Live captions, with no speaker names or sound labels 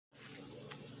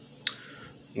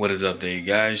What is up there, you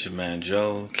guys? Your man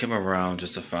Joe came around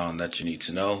just to find that you need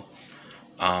to know.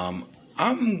 I'm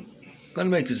gonna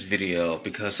make this video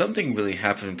because something really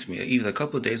happened to me either a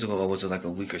couple of days ago or was it like a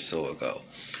week or so ago.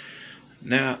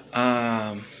 Now,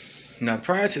 now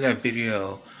prior to that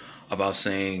video about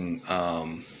saying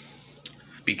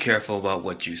be careful about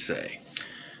what you say,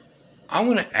 I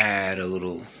want to add a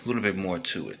little bit more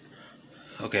to it.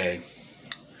 Okay,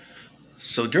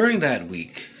 so during that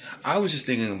week, I was just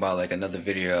thinking about like another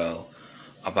video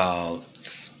about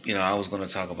I was going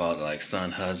to talk about like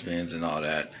son husbands and all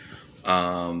that,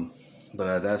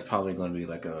 but that's probably going to be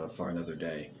like for another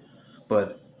day.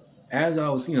 But as I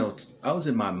was I was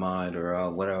in my mind or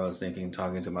whatever I was thinking,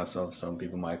 talking to myself, some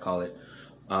people might call it.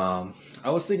 I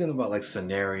was thinking about like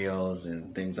scenarios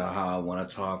and things on how I want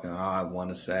to talk and how I want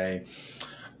to say,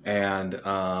 and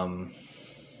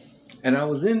I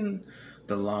was in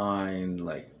the line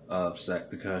like of sex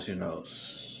because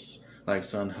like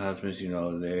son husbands,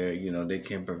 they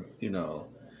can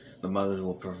the mothers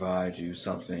will provide you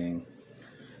something,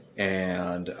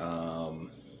 and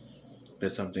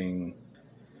there's something.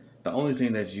 The only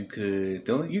thing that you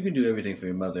can do everything for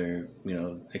your mother,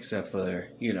 except for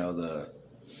you know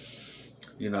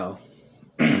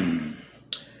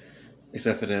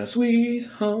except for the sweet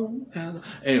home.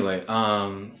 Anyway,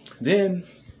 then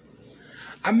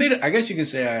I guess you can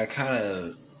say I kind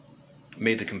of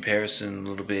made the comparison a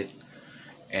little bit,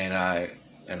 and I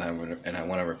want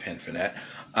to repent for that.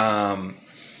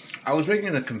 I was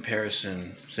making a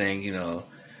comparison, saying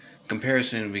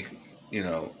comparison. You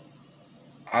know,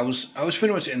 I was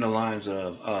pretty much in the lines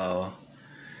of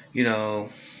you know,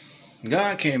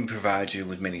 God can provide you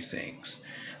with many things,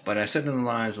 but I said in the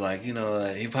lines like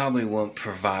He probably won't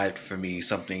provide for me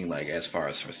something like as far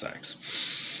as for sex.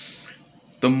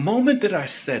 The moment that I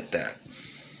said that,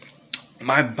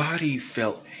 my body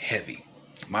felt heavy.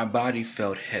 My body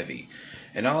felt heavy.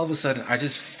 And all of a sudden, I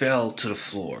just fell to the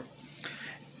floor.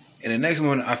 And the next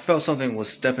moment, I felt something was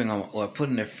stepping on or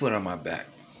putting their foot on my back,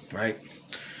 right?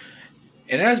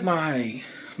 And as my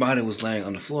body was laying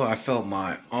on the floor, I felt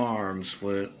my arms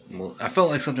I felt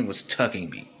like something was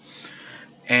tugging me.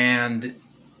 And,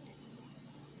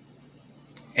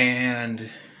 and,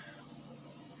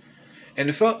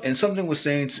 and something was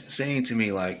saying to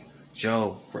me like,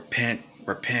 Joe, repent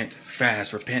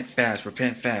fast, repent fast,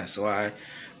 repent fast. So I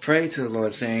prayed to the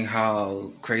Lord, saying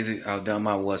how dumb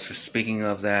I was for speaking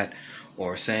of that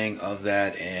or saying of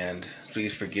that, and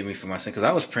please forgive me for my sin. Because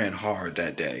I was praying hard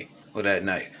that day or that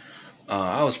night.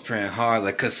 I was praying hard,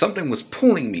 like, because something was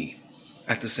pulling me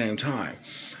at the same time.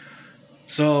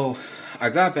 So I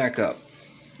got back up,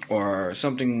 or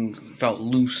something felt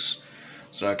loose,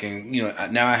 so I can,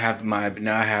 now I have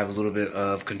a little bit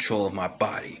of control of my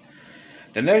body.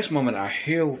 The next moment, I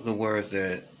heard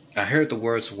the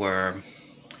words were,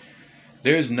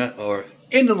 "There's not," or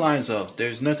in the lines of,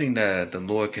 "There's nothing that the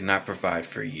Lord cannot provide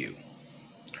for you."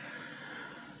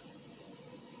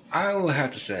 I will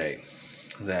have to say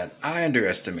that I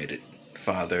underestimated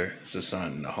Father, the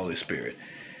Son, and the Holy Spirit.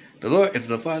 The Lord, if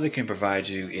the Father can provide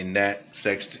you in that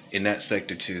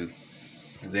sector too,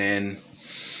 then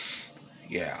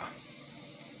yeah,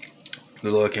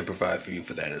 the Lord can provide for you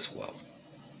for that as well.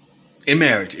 In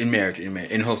marriage,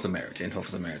 in hopes of marriage, I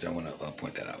want to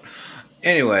point that out.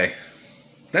 Anyway,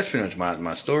 that's pretty much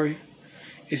my story.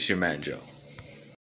 It's your man Joe.